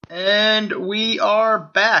And we are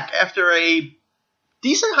back after a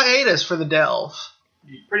decent hiatus for the Delve.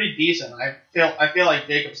 Pretty decent. I feel like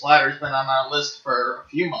Jacob's Ladder's been on our list for a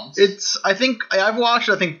few months. I've watched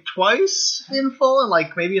it twice in full and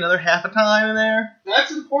like maybe another half a time in there.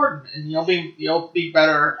 That's important, and you'll be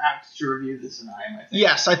better apt to review this than I am, I think.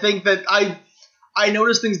 Yes, I think that I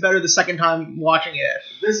noticed things better the second time watching it.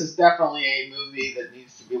 This is definitely a movie that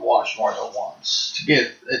needs to be watched more than once to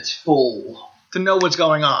get its full... To know what's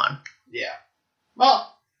going on. Yeah. Well,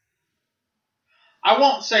 I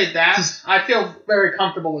won't say that. I feel very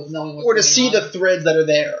comfortable with knowing what's going on. Or to see the threads that are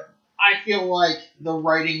there. I feel like the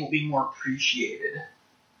writing will be more appreciated.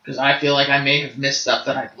 Because I feel like I may have missed stuff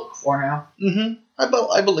that I'd look for now. Mm-hmm.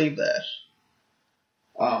 I believe that.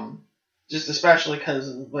 Just especially because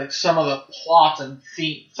like some of the plot and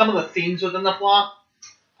some of the themes within the plot,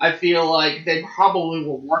 I feel like they probably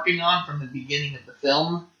were working on from the beginning of the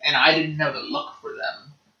film, and I didn't know to look for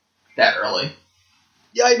them that early.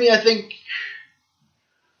 Yeah, I mean, I think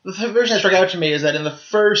the version that struck out to me is that in the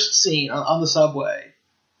first scene on the subway,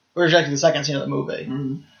 or actually the second scene of the movie,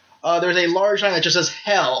 there's a large sign that just says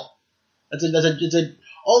 "Hell." All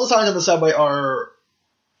the signs on the subway are,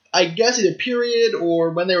 I guess, either period or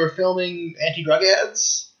when they were filming anti-drug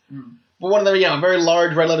ads. But one of them, a very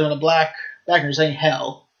large red letter on a black background saying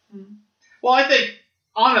 "Hell." Well, I think,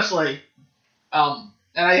 honestly, and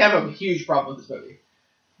I have a huge problem with this movie,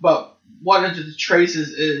 but what Into the Traces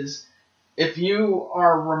is, if you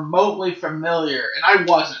are remotely familiar, and I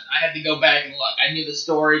wasn't, I had to go back and look. I knew the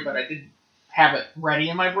story, but I didn't have it ready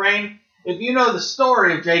in my brain. If you know the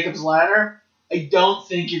story of Jacob's Ladder, I don't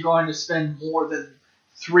think you're going to spend more than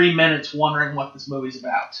 3 minutes wondering what this movie's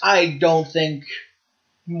about. I don't think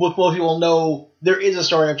most people know there is a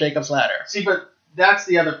story of Jacob's Ladder. See, but that's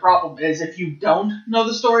the other problem, is if you don't know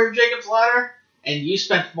the story of Jacob's Ladder, and you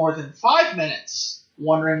spent more than 5 minutes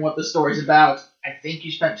wondering what the story's about, I think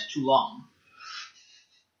you spent too long.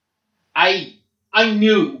 I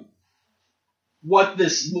knew where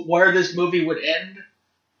this movie would end,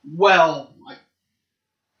 like,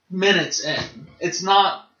 minutes in. It's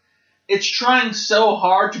trying so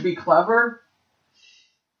hard to be clever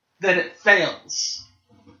that it fails.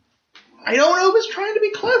 I don't know if it's trying to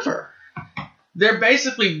be clever. They're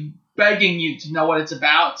basically begging you to know what it's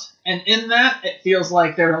about, and in that, it feels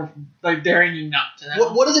like they're daring you not to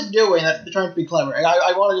know. What is it doing that they're trying to be clever?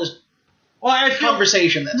 I want to just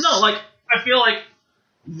conversation this. No, I feel like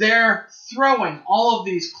they're throwing all of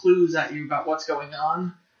these clues at you about what's going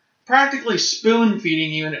on, practically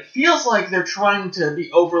spoon-feeding you, and it feels like they're trying to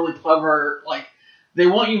be overly clever. Like, they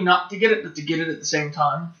want you not to get it, but to get it at the same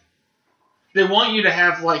time. They want you to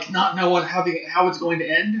have, not know how it's going to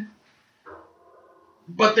end.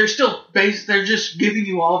 But they're just giving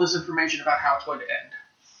you all this information about how it's going to end.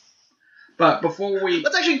 But before we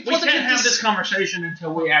can't have this conversation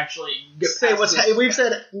until we actually get past this. We've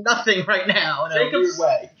said nothing right now in a weird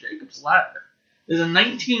way. Jacob's Ladder is a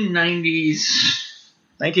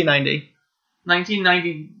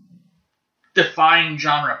 1990 defying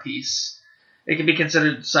genre piece. It can be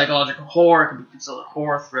considered psychological horror. It can be considered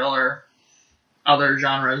horror, thriller, other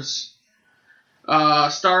genres.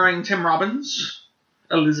 Starring Tim Robbins,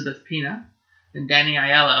 Elizabeth Pena, and Danny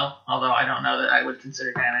Aiello, although I don't know that I would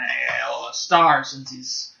consider Danny Aiello a star since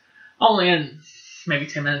he's only in maybe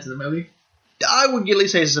 10 minutes of the movie. I would at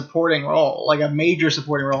least say a supporting role, like a major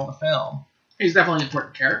supporting role in the film. He's definitely an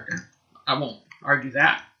important character. I won't argue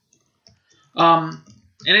that. In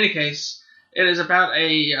any case, it is about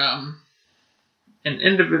an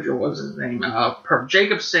individual, what's his name?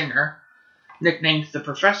 Jacob Singer, nicknamed the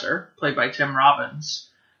Professor, played by Tim Robbins,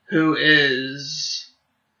 who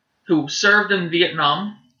served in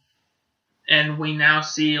Vietnam, and we now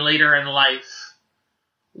see later in life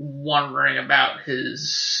wondering about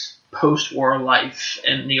his post-war life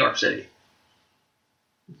in New York City.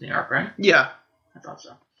 New York, right? Yeah. I thought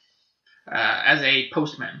so. As a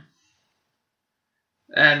postman.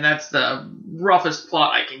 And that's the roughest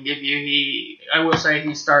plot I can give you. I will say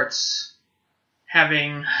he starts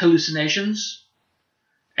having hallucinations,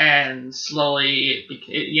 and slowly,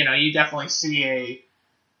 you definitely see a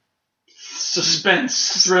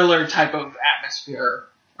suspense thriller type of atmosphere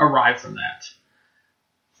arrive from that.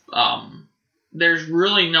 There's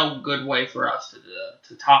really no good way for us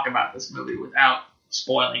to talk about this movie without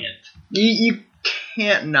spoiling it. You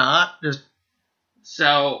can't not.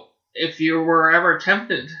 So, if you were ever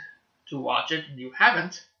tempted to watch it and you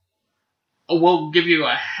haven't, we'll give you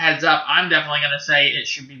a heads up. I'm definitely going to say it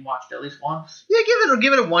should be watched at least once. Yeah,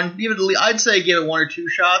 give it a one. I'd say give it 1 or 2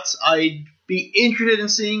 shots. I'd be interested in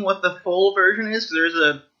seeing what the full version is, because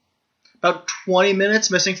there's about 20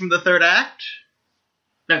 minutes missing from the third act.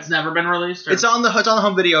 That's never been released? Or? It's on the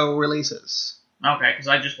home video releases. Okay, because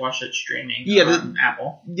I just watched it streaming on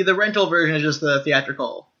Apple. Yeah, the rental version is just the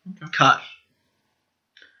theatrical cut.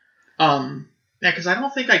 Yeah, because I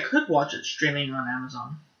don't think I could watch it streaming on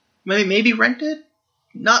Amazon. Maybe rent it?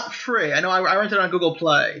 Not free. I know I rented it on Google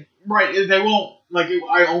Play. Right, they won't,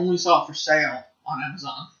 I only saw it for sale on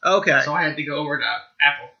Amazon. Okay. So I had to go over to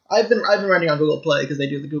Apple. I've been renting on Google Play because they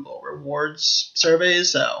do the Google Rewards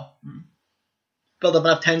surveys, so build up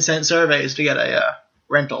enough 10-cent surveys to get a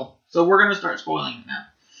rental. So we're going to start spoiling it now.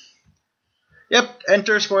 Yep,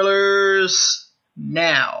 enter spoilers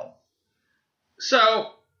now.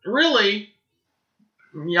 So, really,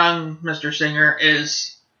 young Mr. Singer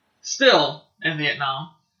is still in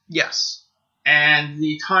Vietnam. Yes. And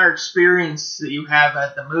the entire experience that you have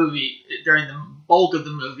at the movie, during the bulk of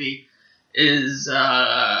the movie, is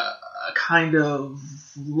a kind of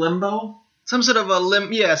limbo. Some sort of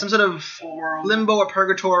limbo or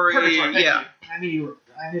purgatory. Purgatory, yeah. I knew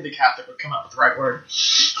the Catholic would come up with the right word.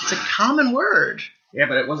 It's a common word. Yeah,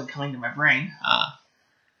 but it wasn't coming to my brain.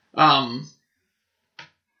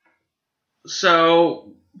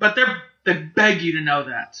 So, but they beg you to know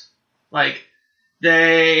that. Like,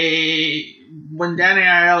 when Danny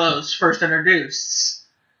Aiello's first introduced,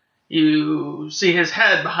 you see his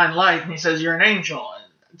head behind light, and he says, "You're an angel." And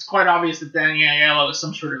it's quite obvious that Danny Aiello is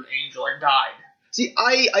some sort of angel or guide. See,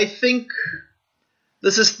 I think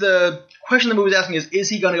this is the question the movie's asking is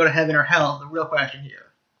he going to go to heaven or hell? The real question here.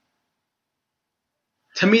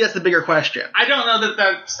 To me, that's the bigger question. I don't know that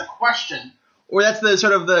that's the question. Or that's the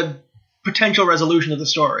sort of the potential resolution of the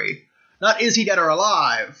story. Not is he dead or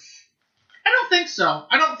alive. I don't think so.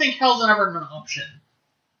 I don't think hell's ever an option.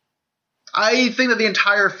 I think that the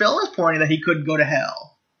entire film is pointing that he could go to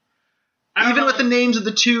hell. Even with the names of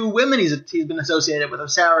the two women he's been associated with, of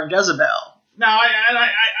Sarah and Jezebel. Now,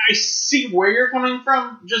 I see where you're coming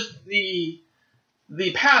from. Just the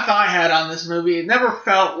path I had on this movie, it never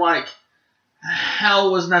felt like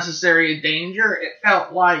hell was necessarily a danger. It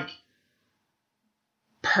felt like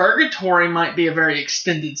purgatory might be a very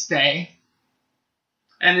extended stay.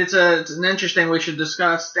 And it's an interesting we should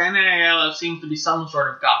discuss. Danny Aiello seems to be some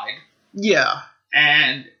sort of guide. Yeah.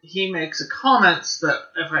 And he makes a comment that,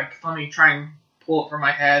 let me try and pull it from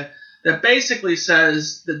my head, that basically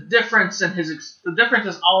says the difference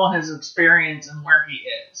is all in his experience and where he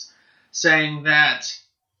is. Saying that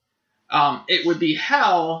it would be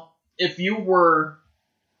hell if you were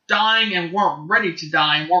dying and weren't ready to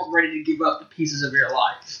die and weren't ready to give up the pieces of your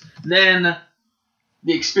life. Then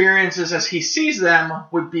the experiences as he sees them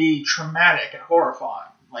would be traumatic and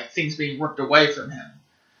horrifying, like things being ripped away from him.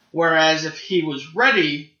 Whereas if he was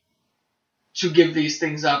ready to give these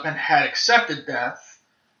things up and had accepted death,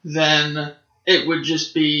 then it would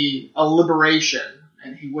just be a liberation,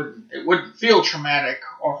 and it wouldn't feel traumatic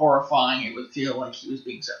or horrifying. It would feel like he was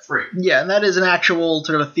being set free. Yeah, and that is an actual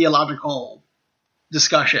sort of a theological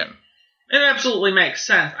discussion. It absolutely makes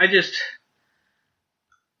sense.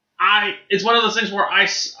 It's one of those things where I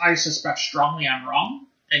suspect strongly I'm wrong,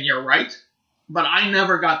 and you're right, but I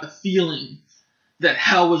never got the feeling that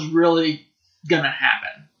hell was really gonna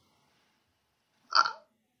happen.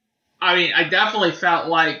 I mean, I definitely felt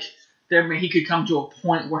like he could come to a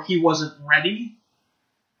point where he wasn't ready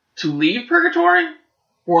to leave purgatory,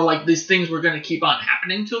 or like these things were gonna keep on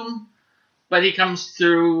happening to him, but he comes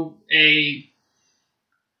through a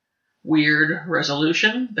weird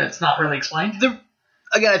resolution that's not really explained.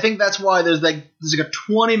 Again, I think that's why there's like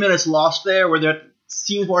 20 minutes lost there where there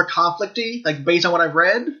seems more conflicty, like based on what I've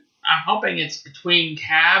read. I'm hoping it's between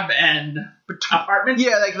cab and apartment.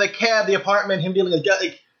 Yeah, like the cab, the apartment, him dealing with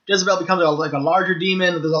Jezebel becomes a larger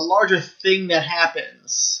demon. There's a larger thing that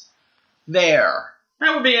happens there.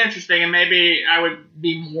 That would be interesting, and maybe I would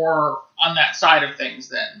be more on that side of things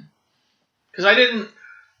then. Because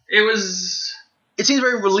it seems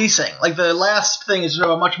very releasing. Like the last thing is sort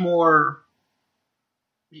of a much more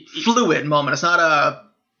fluid moment. It's not a...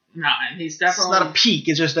 No, and he's definitely... It's not a peak.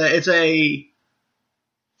 It's just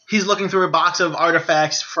he's looking through a box of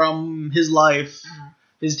artifacts from his life,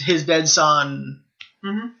 his dead son,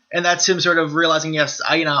 and that's him sort of realizing, yes,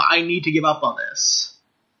 I need to give up on this.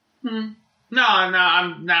 No,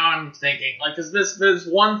 I'm thinking, like, because there's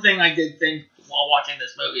one thing I did think while watching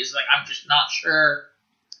this movie is like I'm just not sure.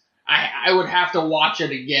 I would have to watch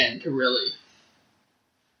it again to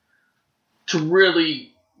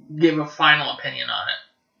really give a final opinion on it,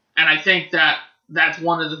 and I think that's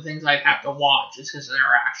one of the things I'd have to watch is his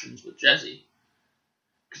interactions with Jesse.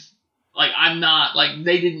 Like, I'm not, like,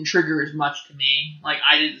 they didn't trigger as much to me. Like,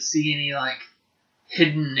 I didn't see any, like,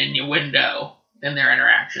 hidden innuendo in their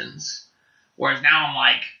interactions. Whereas now I'm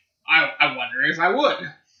like, I wonder if I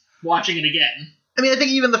would. watching it again. I mean, I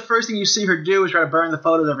think even the first thing you see her do is try to burn the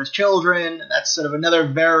photos of his children. And that's sort of another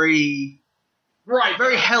very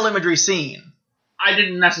hell imagery scene. I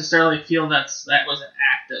didn't necessarily feel that was an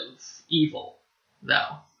act of evil,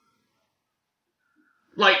 though.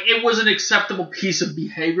 Like, it was an acceptable piece of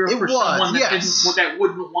behavior for someone that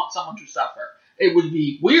wouldn't want someone to suffer. It would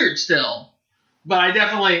be weird still, but I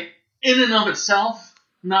definitely, in and of itself,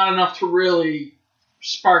 not enough to really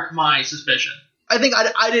spark my suspicion. I think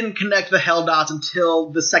I didn't connect the hell dots until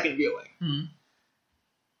the second viewing.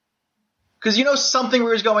 Because you know something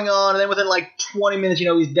weird is going on, and then within like 20 minutes you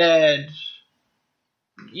know he's dead.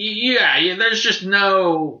 Yeah, there's just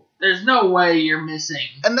there's no way you're missing.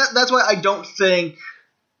 And that's why I don't think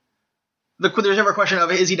there's ever a question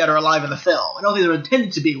of is he dead or alive in the film. I don't think there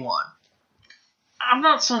intended to be one. I'm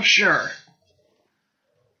not so sure.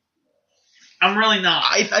 I'm really not.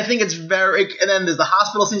 I think it's very... And then there's the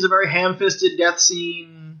hospital scene's a very ham-fisted death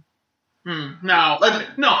scene. No. No.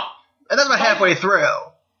 And that's about halfway through.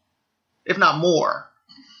 If not more.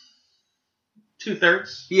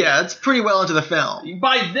 2/3? Yeah, it's pretty well into the film.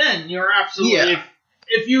 By then, you're absolutely... Yeah.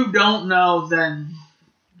 If you don't know, then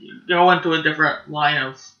you go into a different line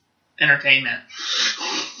of entertainment.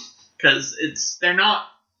 Because they're not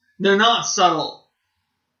subtle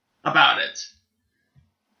about it.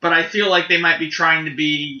 But I feel like they might be trying to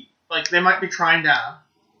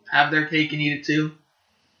have their cake and eat it too.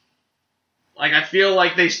 Like, I feel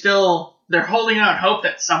like they're holding out hope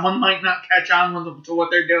that someone might not catch on to what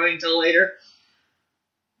they're doing until later.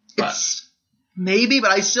 Maybe, but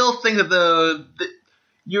I still think that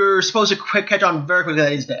you're supposed to catch on very quickly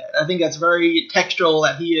that he's dead. I think that's very textual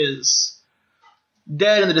that he is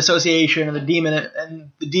dead in the dissociation and the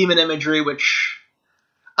demon imagery, which...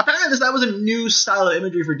 Apparently that was a new style of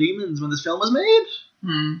imagery for demons when this film was made.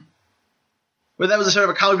 Where that was a sort of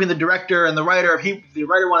a counter between the director and the writer. The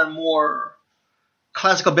writer wanted more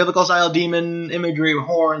classical biblical style demon imagery with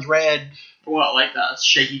horns, red. What, like the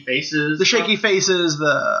shaky faces? The shaky faces,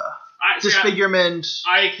 the disfigurement.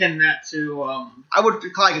 I akin that to... I would...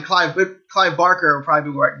 Clive Barker would probably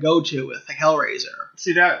be where I'd go to with like Hellraiser.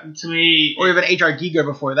 See, that, to me... Or even H.R. Giger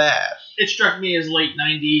before that. It struck me as late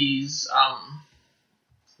 90s...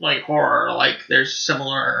 like horror, like there's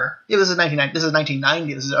similar. Yeah, this is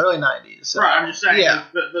 1990. This is early 90s. So. Right, I'm just saying. Yeah.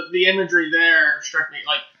 The imagery there struck me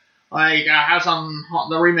like House on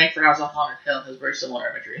the remake for House on Haunted Hill has very similar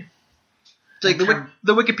imagery. It's like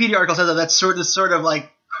the Wikipedia article says that sort of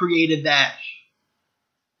like created that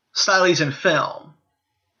styles in film.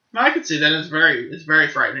 I could see that. It's very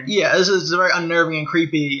frightening. Yeah, this is very unnerving and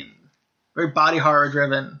creepy and very body horror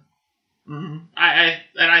driven.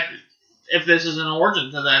 If this is an origin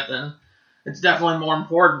to that, then it's definitely more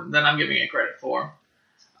important than I'm giving it credit for.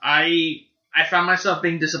 I found myself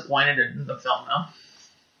being disappointed in the film,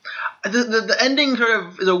 though. The ending sort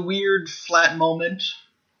of is a weird, flat moment.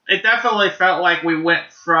 It definitely felt like we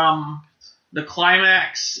went from the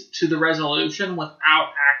climax to the resolution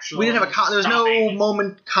without actually... We didn't have there's no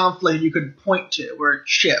moment conflict you could point to where it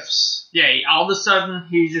shifts. Yeah, all of a sudden,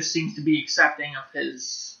 he just seems to be accepting of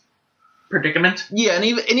his... predicament. Yeah, and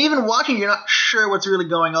even watching, you're not sure what's really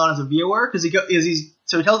going on as a viewer because he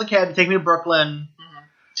tells the cab to take me to Brooklyn.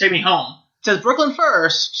 Take me home. He says Brooklyn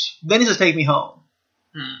first, then he says take me home.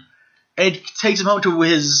 And it takes him home to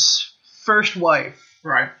his first wife,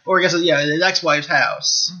 right? Or I guess his ex-wife's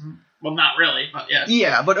house. Well, not really, but yes.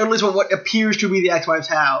 Yeah, but at least what appears to be the ex-wife's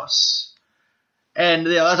house, and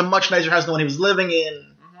that's a much nicer house than the one he was living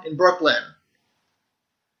in Brooklyn.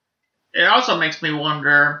 It also makes me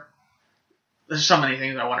wonder. There's so many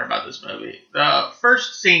things I wonder about this movie. The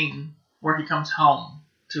first scene where he comes home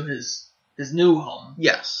to his new home.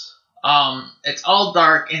 Yes. It's all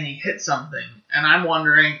dark and he hits something, and I'm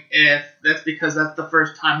wondering if that's because that's the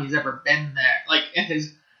first time he's ever been there. Like in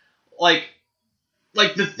his, like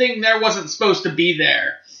the thing there wasn't supposed to be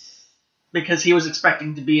there because he was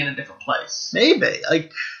expecting to be in a different place. Maybe.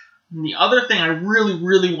 Like and the other thing I really,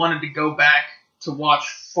 really wanted to go back to watch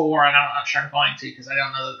 4, and I'm not sure I'm going to because I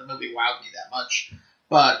don't know that the movie wowed me that much.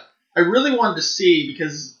 But I really wanted to see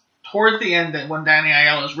because towards the end, when Danny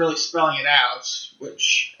Aiello is really spelling it out,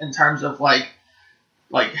 which in terms of like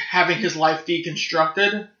having his life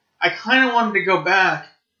deconstructed, I kind of wanted to go back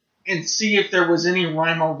and see if there was any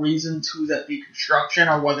rhyme or reason to that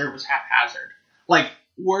deconstruction or whether it was haphazard. Like,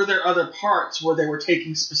 were there other parts where they were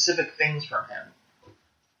taking specific things from him?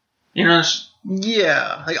 You know.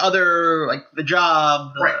 Yeah, like the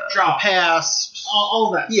job, the past,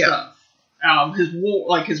 all that stuff.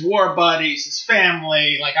 His war buddies, his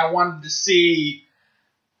family. Like I wanted to see,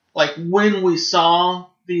 like when we saw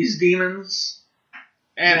these demons,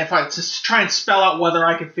 And if I just try and spell out whether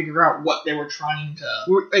I could figure out what they were trying to...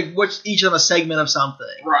 Like, what's each of them a segment of something.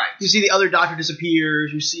 Right. You see the other doctor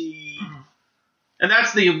disappears, you see... And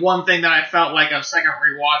that's the one thing that I felt like a second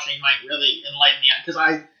rewatching might really enlighten me on. Because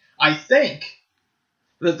I think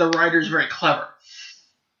that the writer's very clever.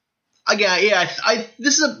 Again, yeah, I think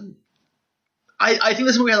this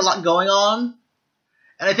movie has a lot going on,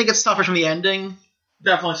 and I think it suffers from the ending.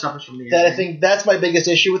 Definitely suffers from the ending. That I think that's my biggest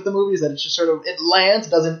issue with the movie, is that it's just sort of, it lands,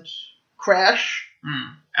 it doesn't crash.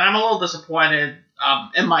 And I'm a little disappointed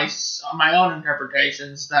in my own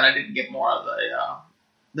interpretations that I didn't get more of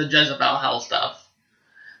the Jezebel Hell stuff.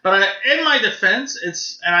 But in my defense,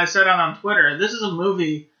 and I said it on Twitter, this is a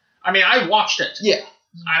movie, I mean, I watched it. Yeah.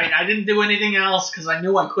 I mean, I didn't do anything else because I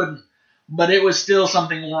knew I couldn't. But it was still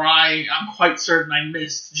something where I'm quite certain I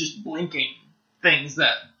missed just blinking things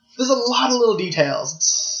that... There's a lot of little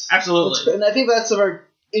details. Absolutely. And I think that's a very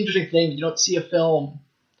interesting thing. You don't see a film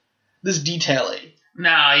this detail-y.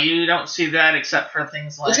 No, you don't see that except for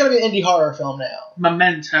things like... It's going to be an indie horror film now.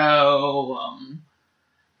 Memento,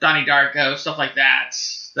 Donnie Darko, stuff like that.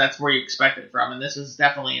 That's where you expect it from, and this is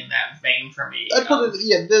definitely in that vein for me. I'd put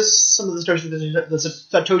it, some of the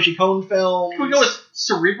Satoshi Kon film. Can we go with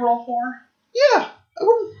cerebral horror? Yeah,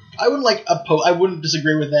 I wouldn't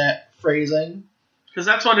disagree with that phrasing. Because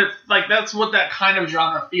that's what that kind of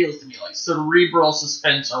genre feels to me, like cerebral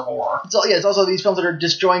suspense or horror. It's also these films that are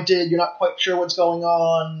disjointed, you're not quite sure what's going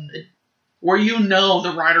on. Where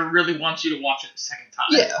the writer really wants you to watch it a second time.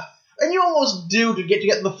 Yeah, and you almost do to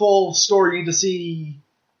get the full story, you need to see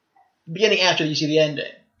the beginning after you see the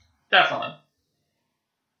ending. Definitely.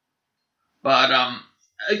 But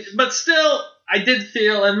still, I did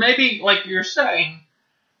feel, and maybe, like you're saying,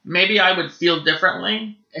 maybe I would feel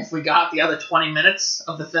differently if we got the other 20 minutes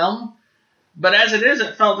of the film. But as it is,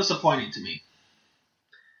 it felt disappointing to me.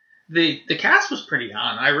 The cast was pretty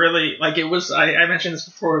on. I really, like, it was, I mentioned this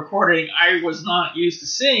before recording, I was not used to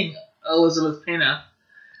seeing Elizabeth Pena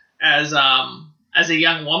as a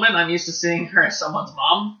young woman. I'm used to seeing her as someone's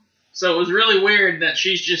mom. So it was really weird that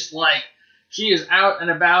she's just like, she is out and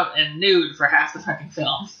about and nude for half the fucking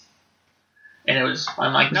film. And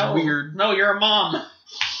I'm like, no, weird. No, you're a mom.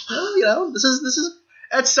 Well, this is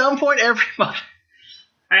at some point every month.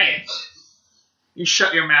 Hey, you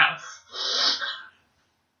shut your mouth.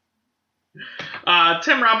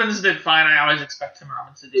 Tim Robbins did fine. I always expect Tim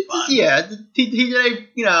Robbins to do fine. Yeah, he did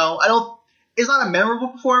it's not a memorable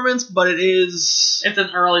performance, but it is... It's an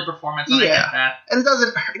early performance, and I get that. And it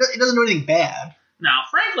doesn't do anything bad. No,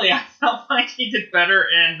 frankly, I felt like he did better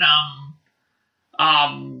in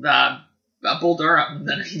Bull Durham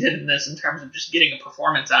than he did in this in terms of just getting a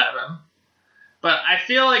performance out of him. But I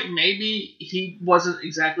feel like maybe he wasn't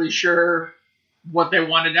exactly sure what they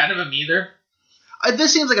wanted out of him either.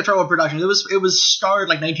 This seems like a trouble production. It was started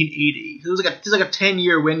like 1980. It was like a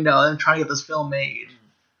 10-year window and trying to get this film made.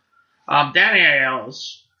 Danny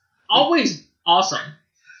Aiello's always awesome.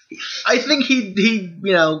 I think he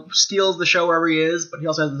steals the show wherever he is, but he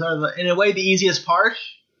also has in a way the easiest part.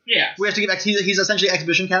 Yeah, we have to get back. He's essentially an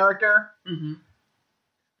exhibition character. Mm-hmm.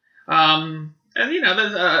 And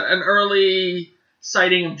there's an early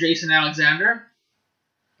sighting of Jason Alexander.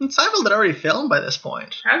 Seinfeld had already filmed by this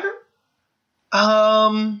point. Has it?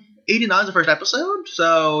 89 is the first episode,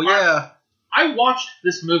 so yeah. I watched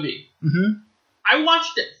this movie. Mm-hmm. I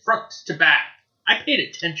watched it front to back. I paid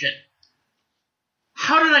attention.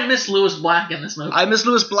 How did I miss Lewis Black in this movie? I miss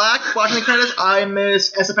Lewis Black watching the credits. I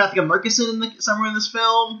miss Asa Patrick Murkison somewhere in this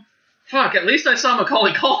film. Fuck, at least I saw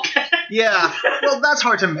Macaulay Culkin. Yeah, well, that's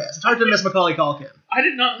hard to miss. It's hard to miss Macaulay Culkin. I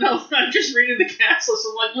did not know. I'm just reading the cast list.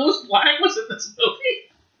 I'm like, Lewis Black was in this movie?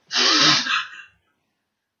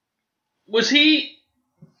 Was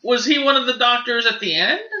he one of the doctors at the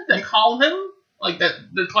end that called him? Like,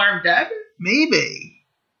 that declare him dead? Maybe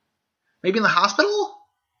in the hospital?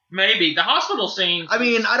 Maybe. The hospital scene... I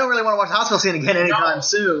mean, I don't really want to watch the hospital scene again anytime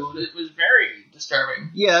soon. It was very disturbing.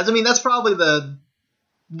 Yeah, I mean, that's probably the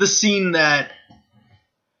scene that...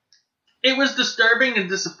 It was disturbing and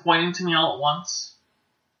disappointing to me all at once.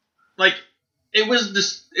 Like, it was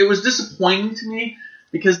disappointing to me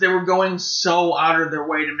because they were going so out of their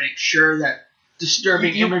way to make sure that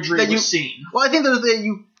disturbing imagery was seen. Well, I think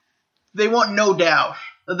that they want no doubt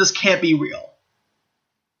that this can't be real.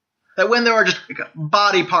 That when there are just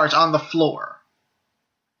body parts on the floor.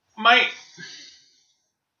 My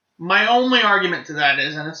only argument to that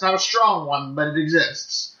is, and it's not a strong one, but it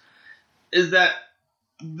exists, is that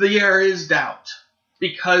there is doubt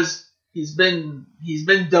because he's been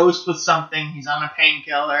dosed with something, he's on a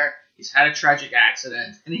painkiller, he's had a tragic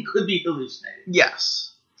accident, and he could be hallucinating.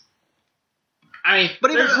 Yes. I mean,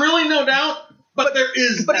 but there's really no doubt, But there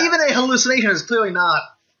is. But even a hallucination is clearly not,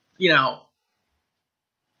 real.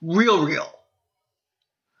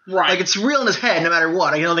 Right. Like, it's real in his head no matter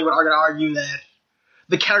what. I don't think we're going to argue that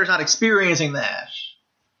the character's not experiencing that.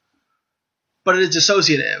 But it is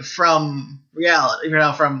dissociative from reality,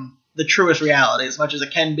 from the truest reality, as much as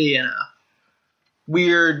it can be in a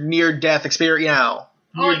weird near-death experience,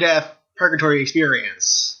 near-death purgatory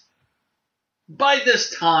experience. By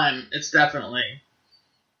this time, it's definitely...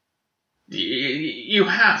 You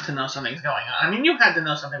have to know something's going on. I mean, you had to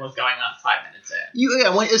know something was going on 5 minutes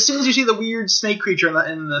in. As soon as you see the weird snake creature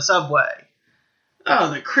in the subway.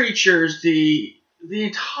 Oh, the creatures, the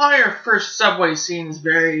entire first subway scene is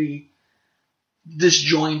very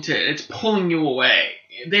disjointed. It's pulling you away.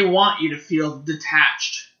 They want you to feel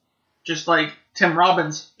detached. Just like Tim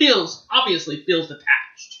Robbins obviously feels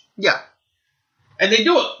detached. Yeah. And they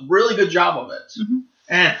do a really good job of it. Mm-hmm.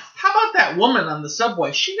 And how about that woman on the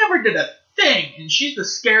subway? She never did a thing, and she's the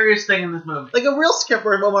scariest thing in this movie. Like a real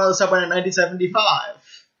skipper woman on the subway in 1975.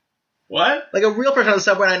 What? Like a real person on the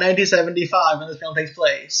subway in 1975 when this film takes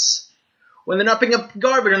place. When they're not picking up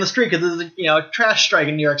garbage on the street because there's a trash strike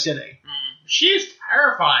in New York City. She's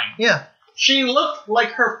terrifying. Yeah. She looked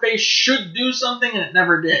like her face should do something and it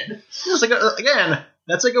never did. It's like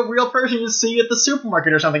that's like a real person you see at the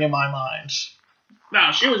supermarket or something in my mind.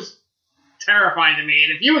 No, she was terrifying to me.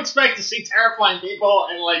 And if you expect to see terrifying people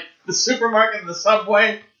in like the supermarket and the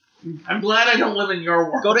subway, I'm glad I don't live in your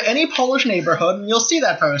world. Go to any Polish neighborhood and you'll see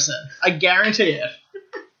that person. I guarantee it.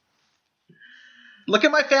 Look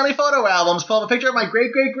at my family photo albums, pull up a picture of my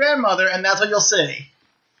great-great-grandmother, and that's what you'll see.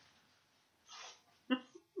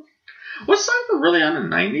 Was Seinfeld really on in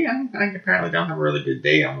 90? I apparently don't have a really good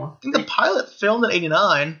date on one. I think the pilot filmed in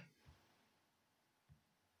 89.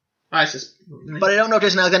 But I don't know if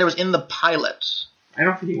Jason Alexander was in the pilot. I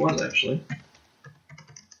don't think he was, actually.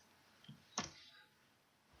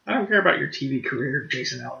 I don't care about your TV career,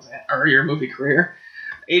 Jason Alexander, or your movie career.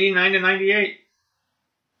 89 to 98.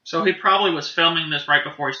 So he probably was filming this right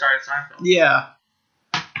before he started Seinfeld. Yeah.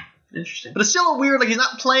 Interesting. But it's still a weird, he's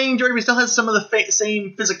not playing George, but he still has some of the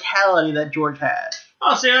same physicality that George had.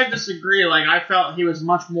 Oh, see, I disagree. I felt he was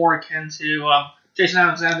much more akin to, Jason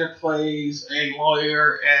Alexander plays a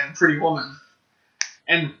lawyer and Pretty Woman.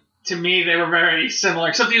 And to me, they were very similar,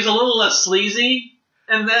 except he was a little less sleazy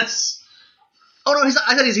in this. Oh, no, I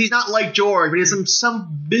said he's not like George, but he has some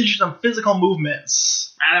physical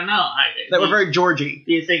movements. I don't know. That were very Georgie.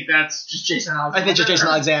 Do you think that's just Jason Alexander? I think it's just Jason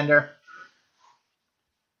Alexander.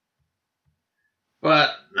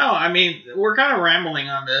 But, no, I mean, we're kind of rambling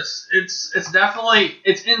on this. It's definitely,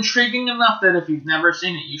 it's intriguing enough that if you've never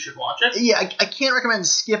seen it, you should watch it. Yeah, I can't recommend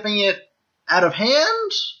skipping it out of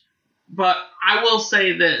hand. But I will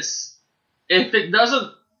say this. If it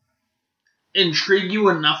doesn't intrigue you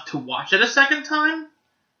enough to watch it a second time,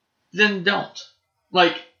 then don't.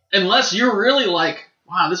 Unless you're really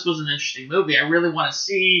wow, this was an interesting movie. I really want to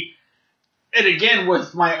see it again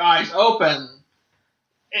with my eyes open.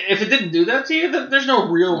 If it didn't do that to you, then there's no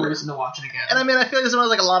real reason to watch it again. And I mean, I feel like this is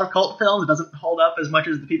like a lot of cult films. It doesn't hold up as much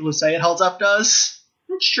as the people who say it holds up does.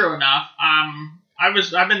 It's true enough. I've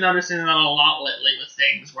been noticing that a lot lately with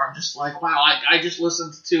things where I'm just like, wow, I just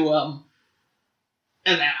listened to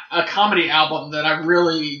a comedy album that I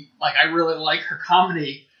really like her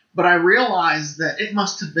comedy, but I realized that it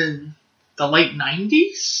must have been the late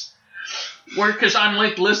 90s, because I'm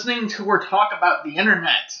listening to her talk about the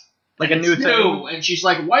internet. Like a new thing. And she's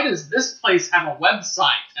like, why does this place have a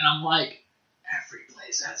website? And I'm like, every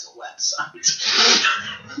place has a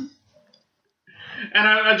website.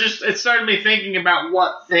 And it started me thinking about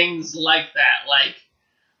what things like that, like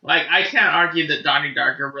I can't argue that Donnie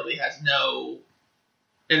Darko really has no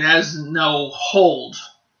hold.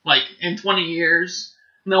 In 20 years,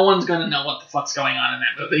 no one's gonna know what the fuck's going on in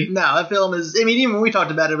that movie. No, that film is, even when we talked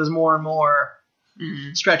about it, it was more and more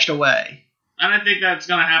stretched away. And I think that's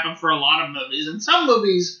going to happen for a lot of movies. And some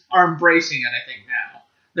movies are embracing it, I think,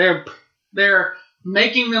 now. They're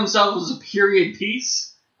making themselves a period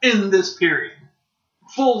piece in this period.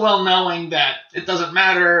 Full well knowing that it doesn't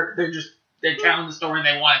matter. They're telling the story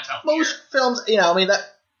they want to tell. Most films, that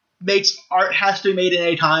makes art has to be made in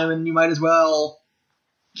a time, and you might as well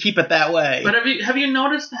keep it that way. But have you ever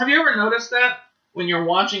noticed that when you're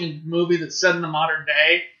watching a movie that's set in the modern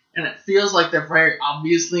day, and it feels like they're very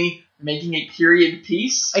obviously making a period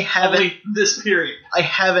piece? I haven't. Only this period. I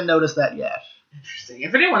haven't noticed that yet. Interesting.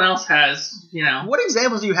 If anyone else has, What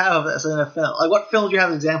examples do you have of this in a film? What films do you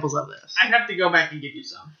have examples of this? I'd have to go back and give you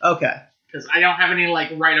some. Okay. Because I don't have any,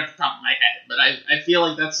 right off the top of my head. But I feel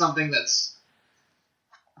like that's something that's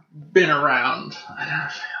been around.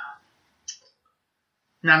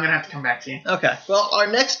 Now I'm gonna have to come back to you. Okay. Well, our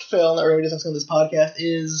next film that we're going to be discussing in this podcast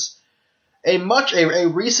is a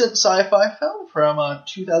recent sci-fi film from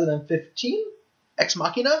 2015, Ex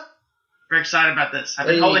Machina. Very excited about this. I've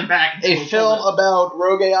been holding back. A film about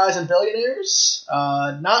rogue AIs and billionaires.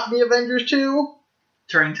 Not the Avengers 2.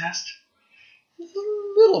 Turing test. A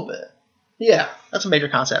little bit. Yeah, that's a major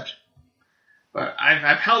concept. But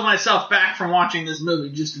I've held myself back from watching this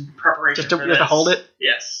movie just in preparation for this. Just to hold it?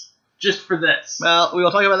 Yes. Just for this. Well, we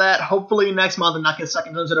will talk about that hopefully next month and not get stuck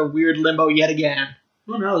into a weird limbo yet again.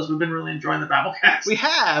 Who knows? We've been really enjoying the Battlecast. We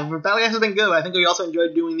have. Battlecast has been good. I think we also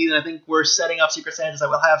enjoyed doing these, and I think we're setting up Secret Santas that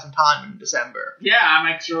we'll have some time in December. Yeah, I'm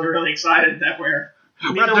actually really excited that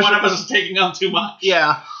neither one of us is taking on too much. Yeah.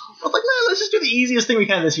 I was like, let's just do the easiest thing we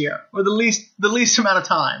can this year, or the least amount of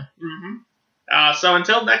time. Mm-hmm. So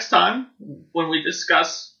until next time, when we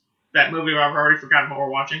discuss that movie I've already forgotten what we're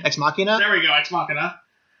watching. Ex Machina? There we go, Ex Machina.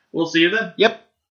 We'll see you then. Yep.